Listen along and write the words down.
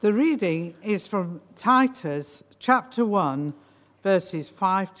The reading is from Titus chapter 1, verses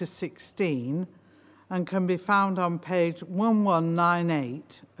 5 to 16, and can be found on page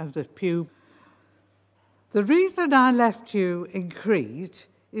 1198 of the Pew. The reason I left you in Crete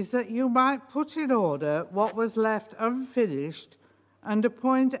is that you might put in order what was left unfinished and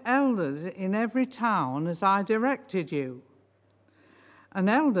appoint elders in every town as I directed you. An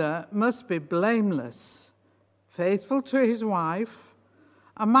elder must be blameless, faithful to his wife,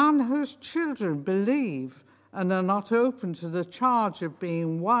 a man whose children believe and are not open to the charge of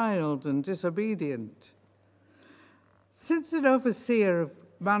being wild and disobedient. Since an overseer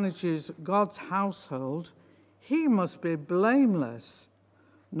manages God's household, he must be blameless,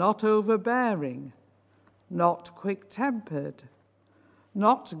 not overbearing, not quick-tempered,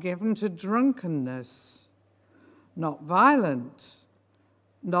 not given to drunkenness, not violent,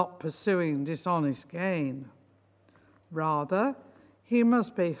 not pursuing dishonest gain. Rather, he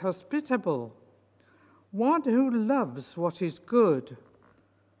must be hospitable, one who loves what is good,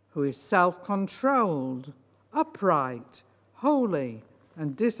 who is self-controlled, upright, holy,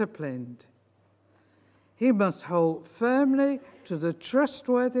 and disciplined. He must hold firmly to the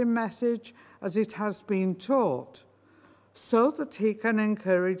trustworthy message as it has been taught, so that he can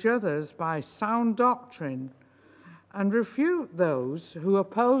encourage others by sound doctrine and refute those who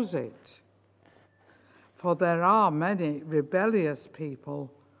oppose it. For there are many rebellious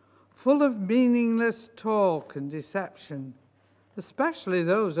people, full of meaningless talk and deception, especially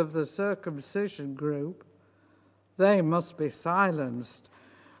those of the circumcision group. They must be silenced,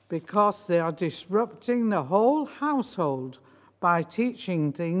 because they are disrupting the whole household by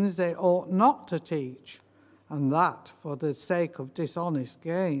teaching things they ought not to teach, and that for the sake of dishonest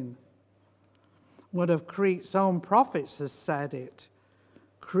gain. One of Crete's own prophets has said it: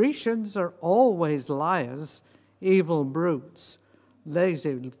 Cretans are always liars, evil brutes,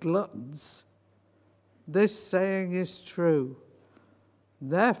 lazy gluttons. This saying is true.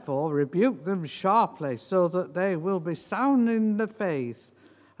 Therefore, rebuke them sharply, so that they will be sound in the faith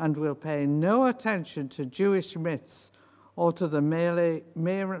and will pay no attention to Jewish myths or to the merely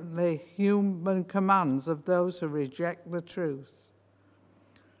human commands of those who reject the truth.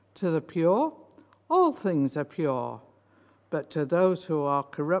 To the pure, all things are pure. But to those who are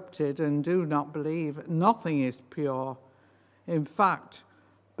corrupted and do not believe, nothing is pure. In fact,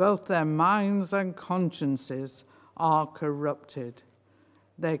 both their minds and consciences are corrupted.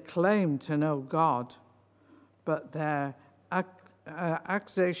 They claim to know God, but by their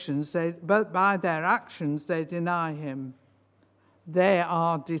actions they deny him. They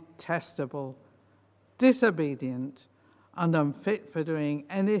are detestable, disobedient, and unfit for doing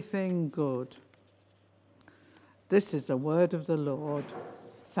anything good. This is the word of the Lord.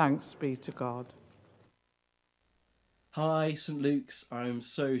 Thanks be to God. Hi, St. Luke's. I'm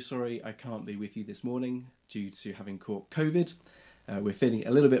so sorry I can't be with you this morning due to having caught COVID. We're feeling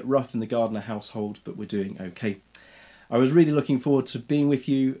a little bit rough in the Gardner household, but we're doing okay. I was really looking forward to being with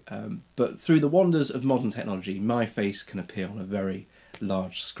you, but through the wonders of modern technology, my face can appear on a very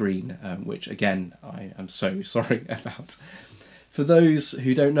large screen, which again, I am so sorry about. For those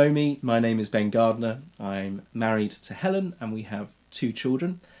who don't know me, my name is Ben Gardner. I'm married to Helen and we have 2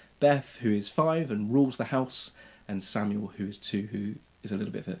 children, Beth, who is 5 and rules the house, and Samuel, who is 2, who is a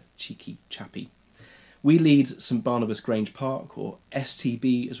little bit of a cheeky chappy. We lead St Barnabas Grange Park, or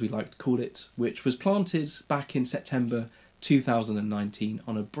STB as we like to call it, which was planted back in September 2019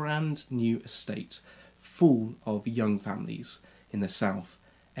 on a brand new estate full of young families in the south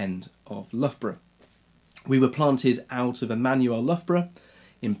end of Loughborough. We were planted out of Emmanuel Loughborough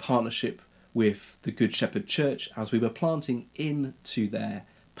in partnership with the Good Shepherd Church as we were planting into their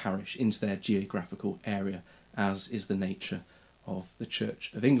parish, into their geographical area, as is the nature of the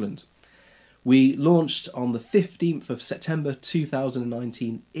Church of England. We launched on the 15th of September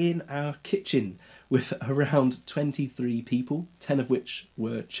 2019 in our kitchen with around 23 people, 10 of which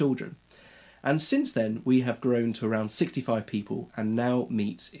were children. And since then we have grown to around 65 people and now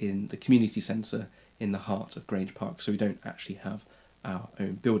meet in the community centre in the heart of Grange Park, so we don't actually have our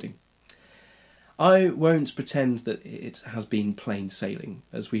own building. I won't pretend that it has been plain sailing,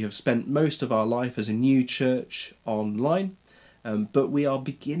 as we have spent most of our life as a new church online, but we are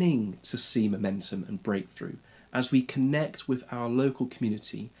beginning to see momentum and breakthrough as we connect with our local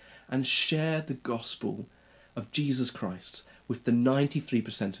community and share the gospel of Jesus Christ with the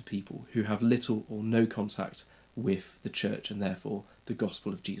 93% of people who have little or no contact with the church and therefore the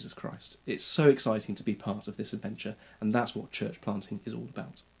gospel of Jesus Christ. It's so exciting to be part of this adventure, and that's what church planting is all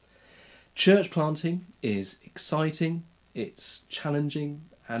about. Church planting is exciting, it's challenging,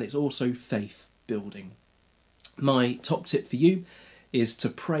 and it's also faith building. My top tip for you is to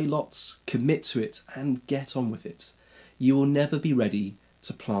pray lots, commit to it, and get on with it. You will never be ready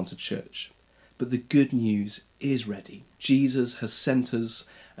to plant a church. But the good news is ready. Jesus has sent us,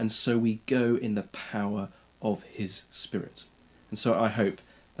 and so we go in the power of his Spirit. And so I hope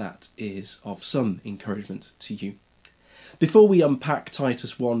that is of some encouragement to you. Before we unpack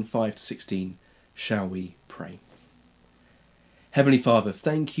Titus 1, 5-16, shall we pray? Heavenly Father,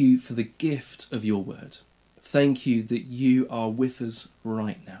 thank you for the gift of your word. Thank you that you are with us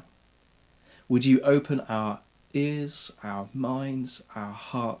right now. Would you open our ears, our minds, our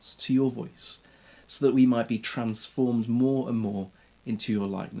hearts to your voice, so that we might be transformed more and more into your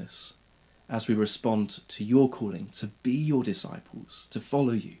likeness as we respond to your calling to be your disciples, to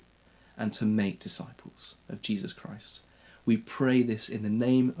follow you, and to make disciples of Jesus Christ. We pray this in the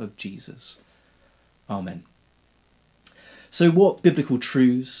name of Jesus. Amen. So what biblical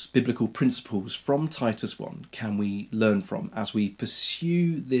truths, biblical principles from Titus 1 can we learn from as we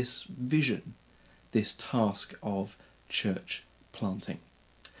pursue this vision, this task of church planting?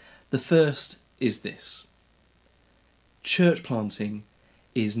 The first is this: church planting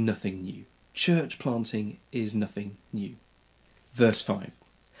is nothing new. Church planting is nothing new. Verse 5.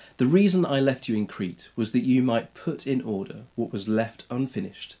 The reason I left you in Crete was that you might put in order what was left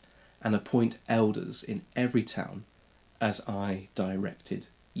unfinished and appoint elders in every town as I directed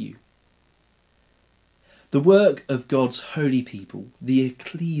you. The work of God's holy people, the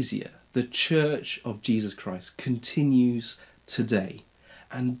ecclesia, the church of Jesus Christ, continues today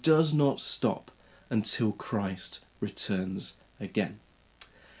and does not stop until Christ returns again.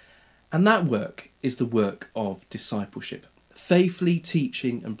 And that work is the work of discipleship, faithfully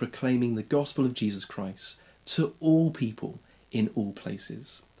teaching and proclaiming the gospel of Jesus Christ to all people in all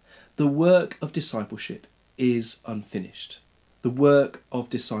places. The work of discipleship is unfinished. The work of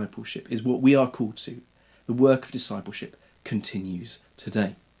discipleship is what we are called to. The work of discipleship continues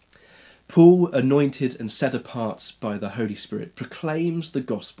today. Paul, anointed and set apart by the Holy Spirit, proclaims the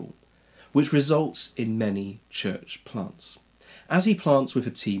gospel, which results in many church plants. As he plants with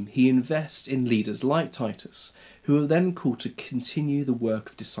a team, he invests in leaders like Titus, who are then called to continue the work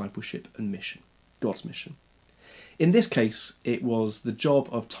of discipleship and mission, God's mission. In this case, it was the job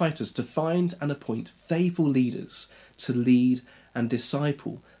of Titus to find and appoint faithful leaders to lead and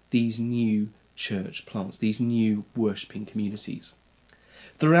disciple these new church plants, these new worshipping communities.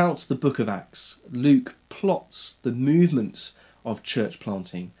 Throughout the book of Acts, Luke plots the movement of church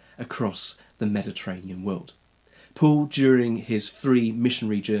planting across the Mediterranean world. Paul, during his 3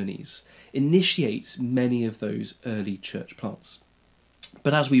 missionary journeys, initiates many of those early church plants.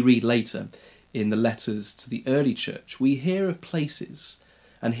 But as we read later in the letters to the early church, we hear of places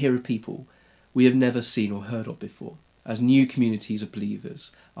and hear of people we have never seen or heard of before, as new communities of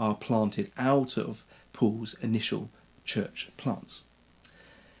believers are planted out of Paul's initial church plants.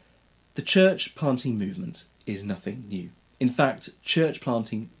 The church planting movement is nothing new. In fact, church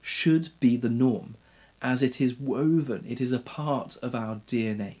planting should be the norm, as it is woven, it is a part of our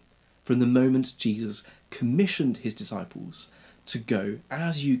DNA. From the moment Jesus commissioned his disciples to go,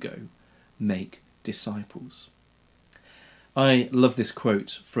 as you go, make disciples. I love this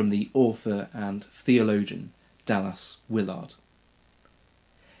quote from the author and theologian Dallas Willard.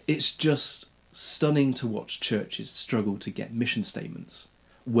 It's just stunning to watch churches struggle to get mission statements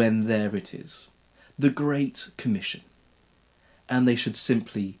when there it is, the Great Commission, and they should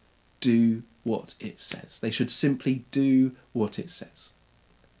simply do what it says. They should simply do what it says.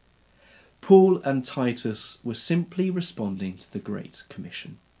 Paul and Titus were simply responding to the Great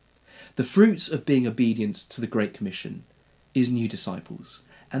Commission. The fruits of being obedient to the Great Commission is new disciples,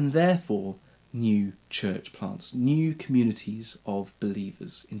 and therefore new church plants, new communities of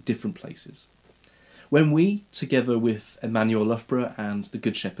believers in different places. When we, together with Emmanuel Loughborough and the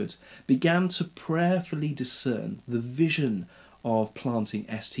Good Shepherd, began to prayerfully discern the vision of planting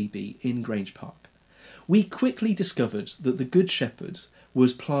STB in Grange Park, we quickly discovered that the Good Shepherd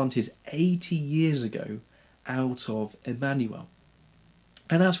was planted 80 years ago out of Emmanuel.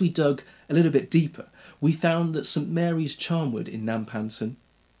 And as we dug a little bit deeper, we found that St Mary's Charnwood in Nampanton,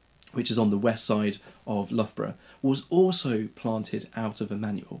 which is on the west side of Loughborough, was also planted out of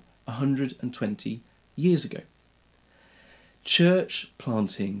Emmanuel 120 years ago. Church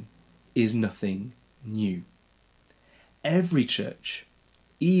planting is nothing new. Every church,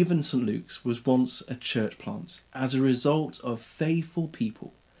 even St Luke's, was once a church plant as a result of faithful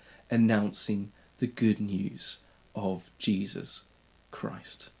people announcing the good news of Jesus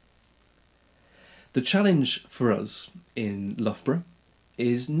Christ. The challenge for us in Loughborough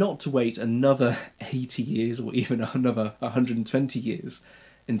is not to wait another 80 years or even another 120 years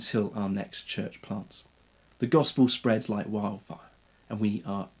until our next church plants. The gospel spreads like wildfire, and we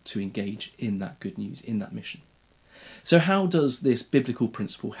are to engage in that good news, in that mission. So how does this biblical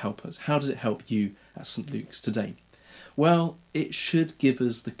principle help us? How does it help you at St Luke's today? Well, it should give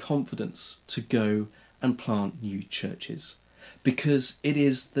us the confidence to go and plant new churches, because it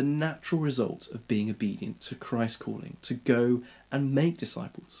is the natural result of being obedient to Christ's calling to go and make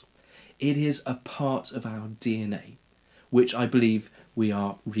disciples. It is a part of our DNA, which I believe we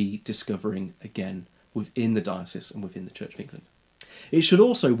are rediscovering again within the diocese and within the Church of England. It should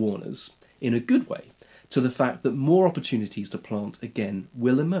also warn us, in a good way, to the fact that more opportunities to plant again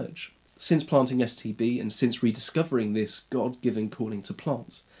will emerge. Since planting STB and since rediscovering this God-given calling to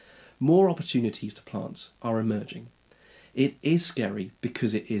plant, more opportunities to plant are emerging. It is scary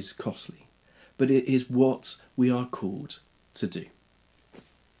because it is costly, but it is what we are called to do.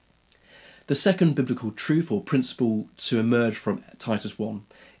 The second biblical truth or principle to emerge from Titus 1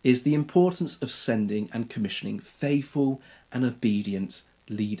 is the importance of sending and commissioning faithful and obedient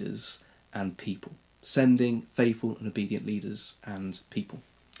leaders and people. Sending faithful and obedient leaders and people.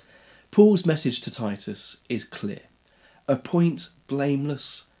 Paul's message to Titus is clear. Appoint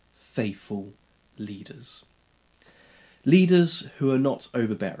blameless, faithful leaders. Leaders who are not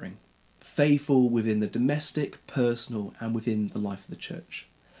overbearing, faithful within the domestic, personal and within the life of the church.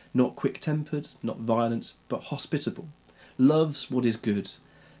 Not quick-tempered, not violent, but hospitable. Loves what is good,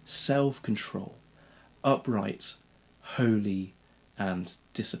 self-control, upright, holy and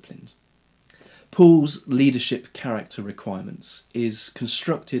disciplined. Paul's leadership character requirements is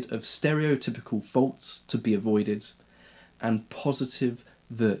constructed of stereotypical faults to be avoided and positive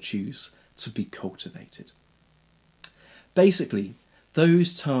virtues to be cultivated. Basically,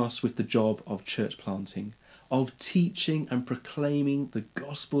 those tasked with the job of church planting, of teaching and proclaiming the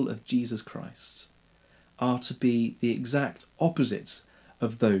gospel of Jesus Christ, are to be the exact opposite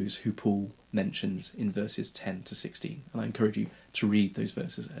of those who Paul mentions in verses 10 to 16. And I encourage you to read those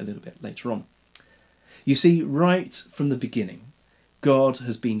verses a little bit later on. You see, right from the beginning, God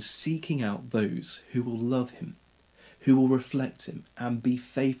has been seeking out those who will love him, who will reflect him and be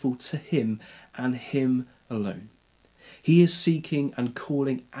faithful to him and him alone. He is seeking and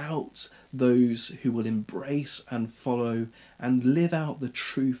calling out those who will embrace and follow and live out the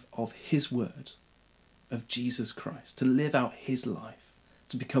truth of his word, of Jesus Christ, to live out his life,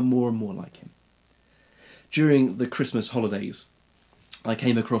 to become more and more like him. During the Christmas holidays, I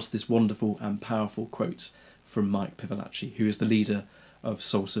came across this wonderful and powerful quote from Mike Pivalacci, who is the leader of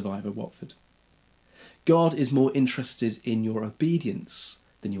Soul Survivor Watford. God is more interested in your obedience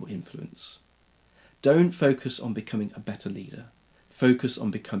than your influence. Don't focus on becoming a better leader. Focus on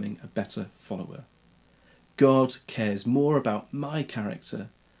becoming a better follower. God cares more about my character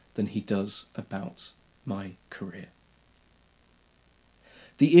than he does about my career.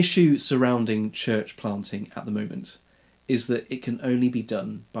 The issue surrounding church planting at the moment is that it can only be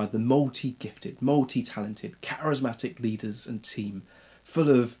done by the multi-gifted, multi-talented, charismatic leaders and team full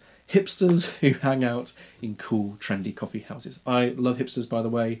of hipsters who hang out in cool, trendy coffee houses. I love hipsters, by the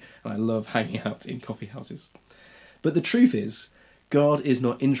way, and I love hanging out in coffee houses. But the truth is, God is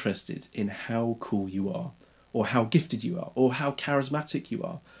not interested in how cool you are, or how gifted you are, or how charismatic you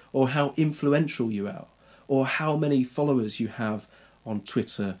are, or how influential you are, or how many followers you have on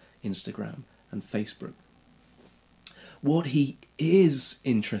Twitter, Instagram, and Facebook. What he is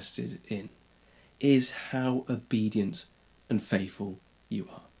interested in is how obedient and faithful you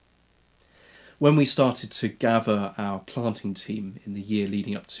are. When we started to gather our planting team in the year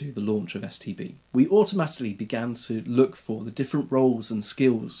leading up to the launch of STB, we automatically began to look for the different roles and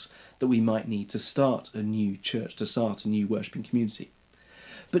skills that we might need to start a new church, to start a new worshipping community.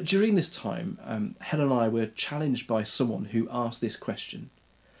 But during this time, Helen and I were challenged by someone who asked this question: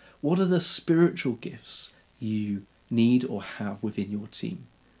 what are the spiritual gifts you need or have within your team?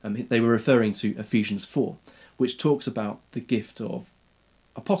 They were referring to Ephesians 4, which talks about the gift of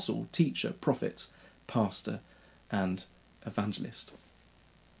apostle, teacher, prophet, pastor, and evangelist.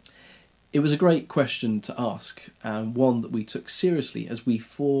 It was a great question to ask, and one that we took seriously as we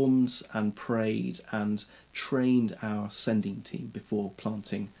formed and prayed and trained our sending team before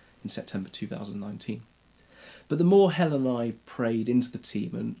planting in September 2019. But the more Helen and I prayed into the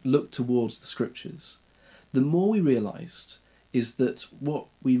team and looked towards the scriptures, the more we realised is that what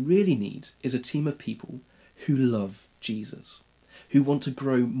we really need is a team of people who love Jesus, who want to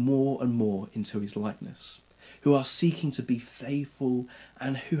grow more and more into his likeness, who are seeking to be faithful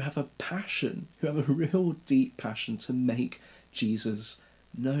and who have a passion, who have a real deep passion to make Jesus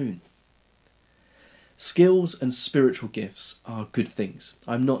known. Skills and spiritual gifts are good things.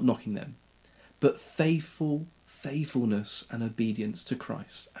 I'm not knocking them. But faithfulness and obedience to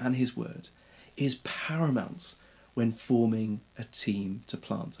Christ and his word is paramount when forming a team to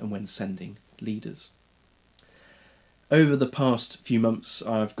plant and when sending leaders. Over the past few months,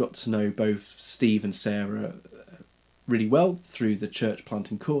 I've got to know both Steve and Sarah really well through the church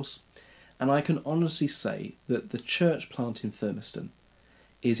planting course, and I can honestly say that the church plant in Thurmaston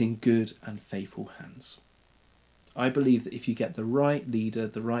is in good and faithful hands. I believe that if you get the right leader,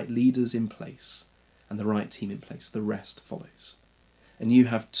 the right leaders in place, and the right team in place, the rest follows. And you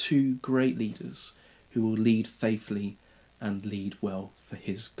have two great leaders who will lead faithfully and lead well for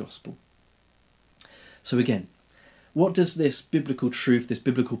his gospel. So again, what does this biblical truth, this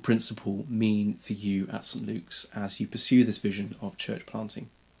biblical principle mean for you at St. Luke's as you pursue this vision of church planting?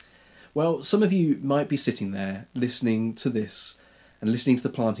 Well, some of you might be sitting there listening to this and listening to the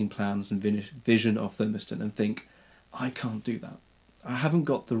planting plans and vision of Thurmaston and think, I can't do that. I haven't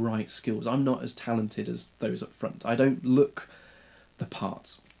got the right skills. I'm not as talented as those up front. I don't look the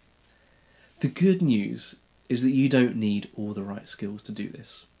part. The good news is that you don't need all the right skills to do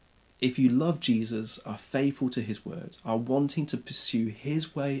this. If you love Jesus, are faithful to his word, are wanting to pursue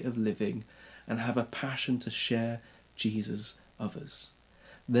his way of living and have a passion to share Jesus others,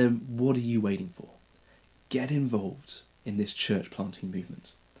 then what are you waiting for? Get involved in this church planting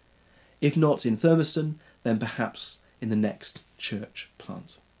movement. If not in Thurmaston, then perhaps in the next church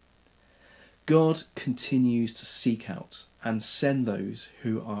plant. God continues to seek out and send those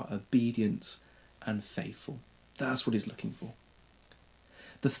who are obedient and faithful. That's what he's looking for.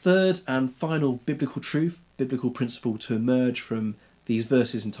 The third and final biblical truth, biblical principle to emerge from these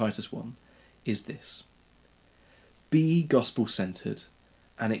verses in Titus 1 is this. Be gospel-centred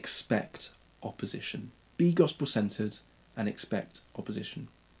and expect opposition. Be gospel-centred and expect opposition.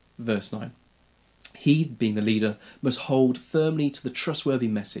 Verse 9. He, being the leader, must hold firmly to the trustworthy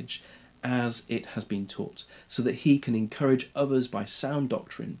message as it has been taught, so that he can encourage others by sound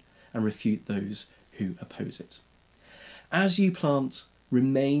doctrine and refute those who oppose it. As you plant,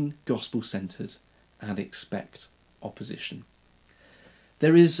 remain gospel-centred and expect opposition.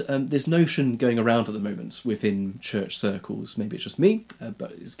 There is this notion going around at the moment within church circles, maybe it's just me,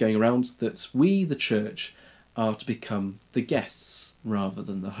 but it's going around that we, the church, are to become the guests rather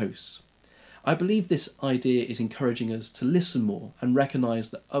than the hosts. I believe this idea is encouraging us to listen more and recognise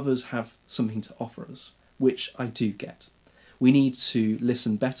that others have something to offer us, which I do get. We need to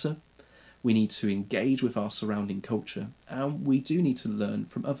listen better, we need to engage with our surrounding culture, and we do need to learn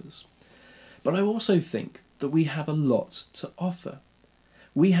from others. But I also think that we have a lot to offer.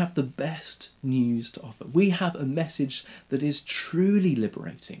 We have the best news to offer. We have a message that is truly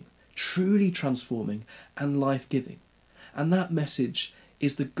liberating, truly transforming, and life-giving. And that message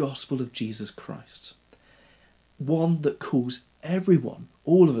is the gospel of Jesus Christ. One that calls everyone,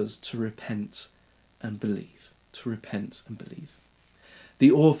 all of us, to repent and believe. To repent and believe.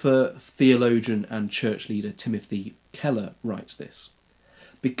 The author, theologian, and church leader Timothy Keller writes this.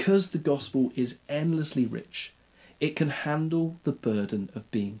 Because the gospel is endlessly rich, it can handle the burden of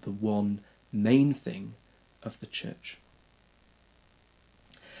being the one main thing of the church.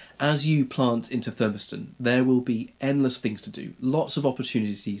 As you plant into Thurmaston, there will be endless things to do, lots of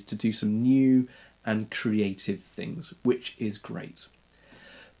opportunities to do some new and creative things, which is great.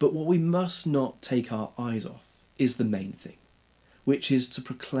 But what we must not take our eyes off is the main thing, which is to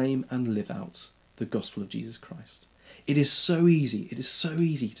proclaim and live out the gospel of Jesus Christ. It is so easy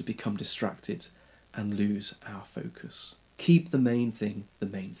to become distracted and lose our focus. Keep the main thing the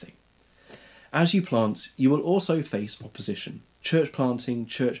main thing. As you plant, you will also face opposition. Church planting,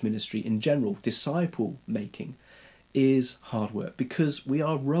 church ministry in general, disciple making is hard work because we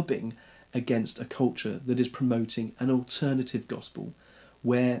are rubbing against a culture that is promoting an alternative gospel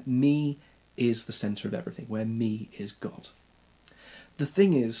where me is the centre of everything, where me is God. The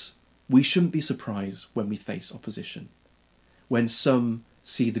thing is, we shouldn't be surprised when we face opposition, when some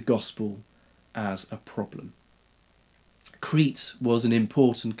see the gospel as a problem. Crete was an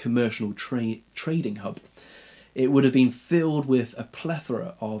important commercial trading hub. It would have been filled with a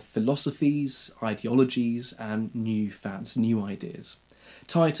plethora of philosophies, ideologies, and new fads, new ideas.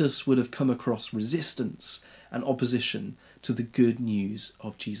 Titus would have come across resistance and opposition to the good news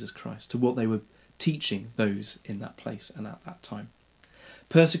of Jesus Christ, to what they were teaching those in that place and at that time.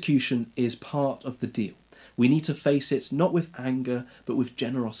 Persecution is part of the deal. We need to face it not with anger, but with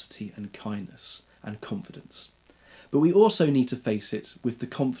generosity and kindness and confidence. But we also need to face it with the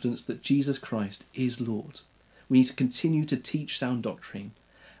confidence that Jesus Christ is Lord. We need to continue to teach sound doctrine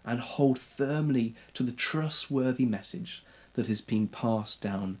and hold firmly to the trustworthy message that has been passed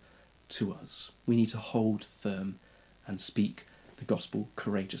down to us. We need to hold firm and speak the gospel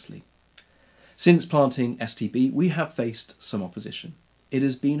courageously. Since planting STB, we have faced some opposition. It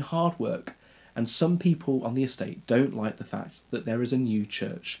has been hard work, And some people on the estate don't like the fact that there is a new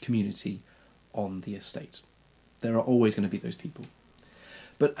church community on the estate. There are always going to be those people.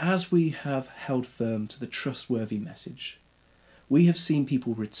 But as we have held firm to the trustworthy message, we have seen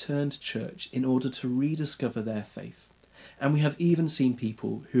people return to church in order to rediscover their faith. And we have even seen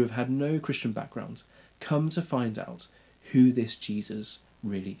people who have had no Christian background come to find out who this Jesus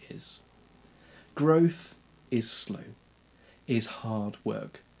really is. Growth is slow, is hard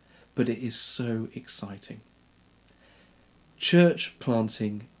work, but it is so exciting. Church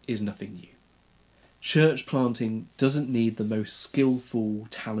planting is nothing new. Church planting doesn't need the most skillful,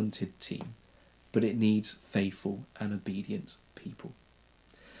 talented team, but it needs faithful and obedient people.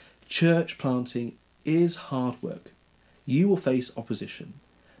 Church planting is hard work. You will face opposition,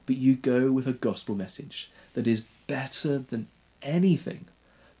 but you go with a gospel message that is better than anything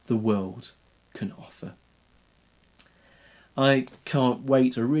the world can offer. I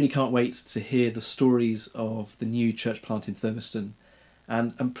really can't wait to hear the stories of the new church plant in Thurmaston.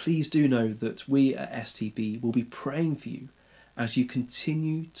 And please do know that we at STB will be praying for you as you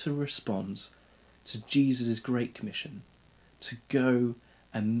continue to respond to Jesus' great commission to go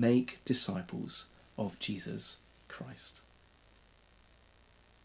and make disciples of Jesus Christ.